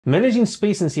Managing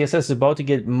space in CSS is about to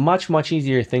get much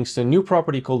easier thanks to a new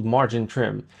property called margin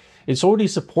trim. It's already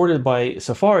supported by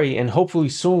Safari and hopefully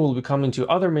soon will be coming to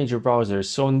other major browsers,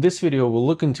 so in this video we'll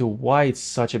look into why it's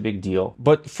such a big deal.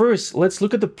 But first, let's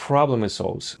look at the problem it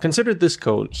solves. Consider this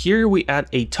code. Here we add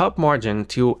a top margin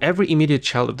to every immediate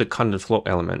child of the content flow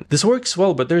element. This works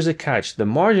well, but there's a catch. The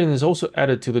margin is also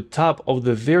added to the top of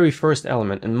the very first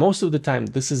element, and most of the time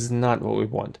this is not what we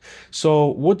want. So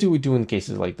what do we do in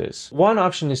cases like this? One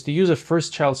option is to use a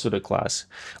first child pseudo-class,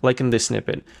 like in this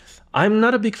snippet. I'm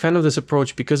not a big fan of this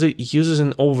approach because it uses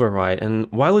an override, and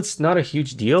while it's not a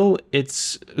huge deal,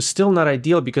 it's still not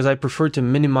ideal because I prefer to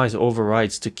minimize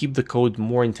overrides to keep the code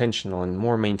more intentional and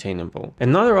more maintainable.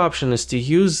 Another option is to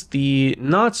use the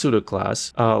not pseudo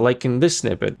class, like in this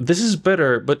snippet. This is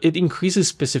better, but it increases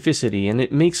specificity and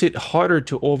it makes it harder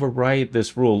to override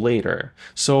this rule later,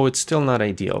 so it's still not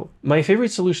ideal. My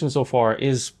favorite solution so far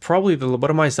is probably the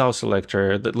lobotomized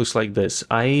selector that looks like this.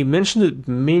 I mentioned it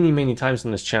many times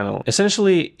on this channel.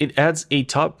 Essentially, it adds a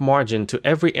top margin to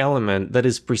every element that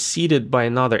is preceded by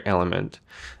another element.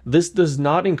 This does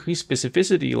not increase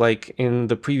specificity like in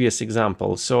the previous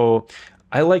example, so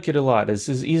I like it a lot. This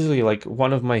is easily like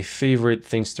one of my favorite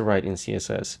things to write in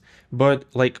CSS. But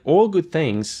like all good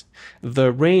things,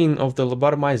 the reign of the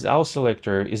lobotomized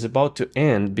selector is about to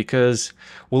end because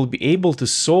we'll be able to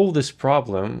solve this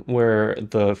problem where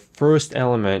the first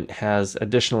element has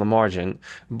additional margin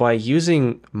by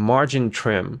using margin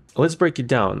trim. Let's break it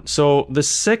down. So the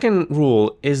second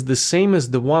rule is the same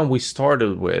as the one we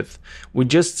started with. We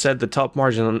just set the top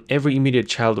margin on every immediate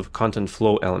child of content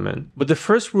flow element. But the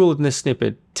first rule in this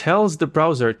snippet tells the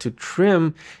browser to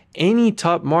trim any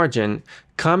top margin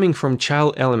coming from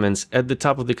child elements at the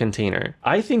top of the container.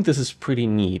 I think this is pretty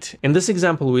neat. In this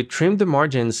example, we trimmed the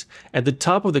margins at the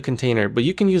top of the container, but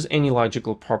you can use any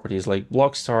logical properties like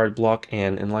block start, block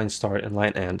end, and line start and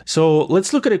line end. So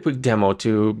let's look at a quick demo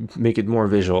to make it more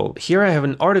visual. Here I have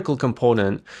an article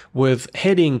component with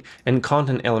heading and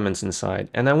content elements inside,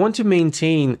 and I want to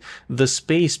maintain the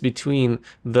space between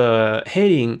the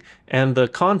heading and the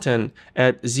content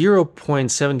at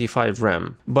 0.75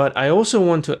 rem. But I also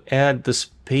want to add the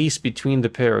space between the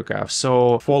paragraphs.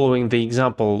 So following the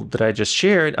example that I just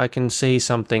shared, I can say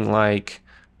something like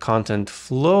content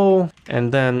flow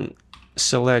and then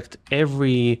select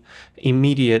every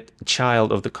immediate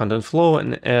child of the content flow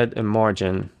and add a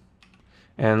margin.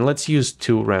 And let's use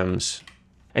 2 rems.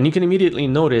 And you can immediately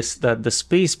notice that the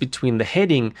space between the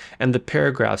heading and the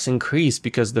paragraphs increase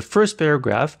because the first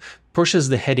paragraph pushes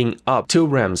the heading up 2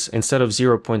 rems instead of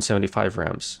 0.75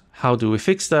 rems. How do we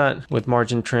fix that? With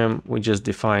margin trim, we just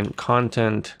define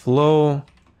content flow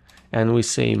and we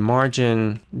say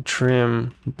margin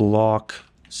trim block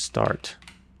start.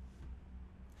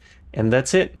 And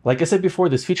that's it. Like I said before,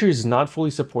 this feature is not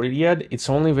fully supported yet. It's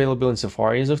only available in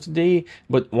Safari as of today,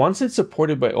 but once it's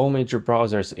supported by all major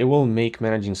browsers, it will make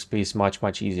managing space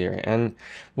much easier. And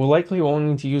we'll likely won't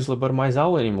need to use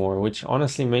Lobotomized anymore, which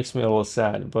honestly makes me a little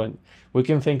sad, but we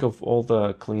can think of all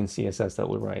the clean CSS that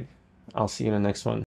we write. I'll see you in the next one.